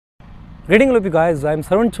Greeting all of you guys, I am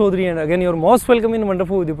Sarvan Chaudhary and again you're most welcome in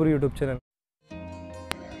Wonderful Udaipur YouTube channel.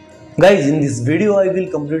 Guys, in this video I will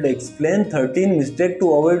completely explain 13 mistakes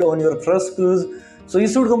to avoid on your first cruise. So you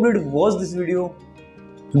should completely watch this video.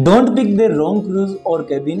 Don't pick the wrong cruise or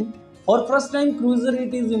cabin. For first time cruiser,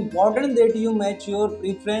 it is important that you match your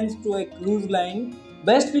preference to a cruise line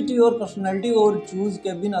best fit your personality or choose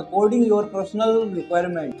cabin according your personal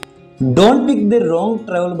requirement. Don't pick the wrong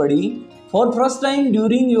travel buddy. For first time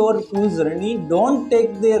during your cruise journey, don't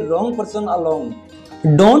take the wrong person along.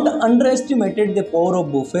 Don't underestimate the power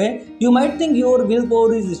of buffet. You might think your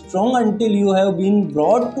willpower is strong until you have been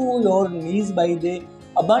brought to your knees by the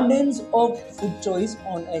abundance of food choice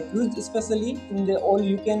on a cruise, especially in the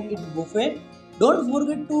all-you-can-eat buffet. Don't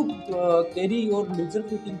forget to carry your looser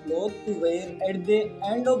fitting clothes to wear at the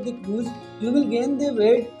end of the cruise. You will gain the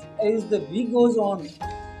weight as the week goes on.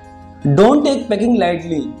 Don't take packing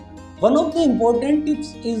lightly. One of the important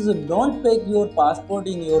tips is don't pack your passport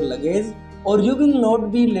in your luggage or you will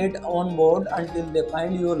not be let on board until they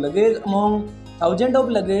find your luggage among thousands of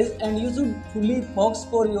luggage, and you should fully box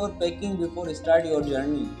for your packing before start your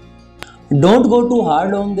journey. Don't go too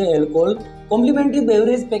hard on the alcohol. Complimentary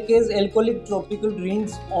beverage package alcoholic tropical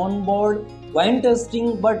drinks on board, wine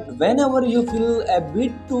tasting, but whenever you feel a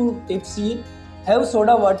bit too tipsy, have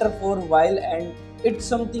soda water for a while and eat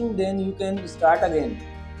something, then you can start again.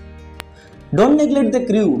 Don't neglect the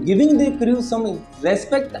crew. Giving the crew some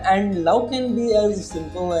respect and love can be as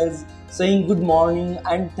simple as saying good morning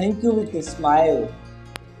and thank you with a smile.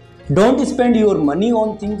 Don't spend your money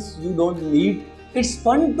on things you don't need. It's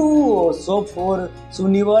fun to shop for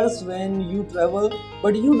souvenirs when you travel,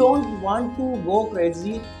 but you don't want to go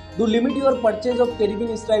crazy. Do limit your purchase of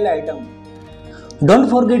Caribbean style items. Don't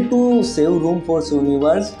forget to save room for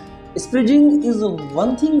souvenirs. Splurging is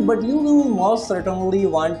one thing, but you will most certainly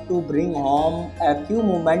want to bring home a few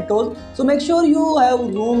mementos, so make sure you have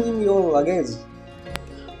room in your luggage.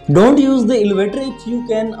 Don't use the elevator if you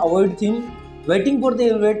can avoid them. Waiting for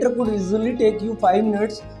the elevator could easily take you 5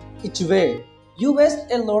 minutes each way. You waste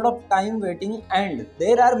a lot of time waiting, and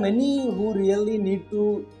there are many who really need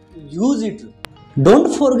to use it.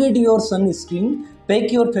 Don't forget your sunscreen.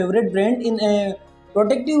 Pack your favorite brand in a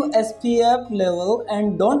protective SPF level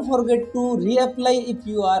and don't forget to reapply if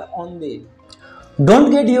you are on way. Don't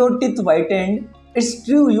get your teeth whitened. It's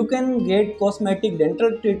true you can get cosmetic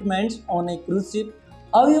dental treatments on a cruise ship.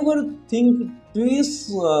 However, think twice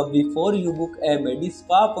before you book a med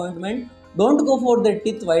spa appointment. Don't go for the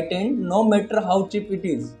teeth whitened no matter how cheap it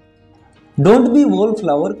is. Don't be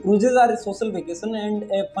wallflower. Cruises are a social vacation and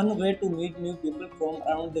a fun way to meet new people from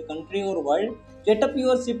around the country or world. Set up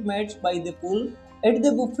your shipmates by the pool, at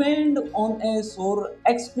the buffet, and on a shore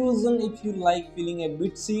excursion if you like feeling a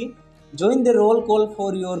bit sea. Join the roll call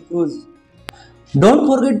for your cruise. Don't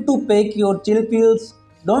forget to pack your chill pills.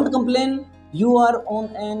 Don't complain. You are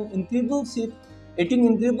on an incredible ship, eating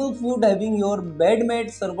incredible food, having your bed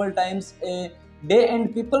made several times a day,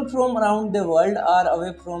 and people from around the world are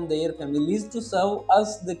away from their families to serve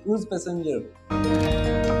us the cruise passenger.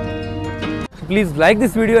 Please like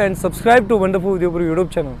this video and subscribe to Wonderful Udaipur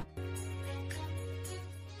YouTube channel.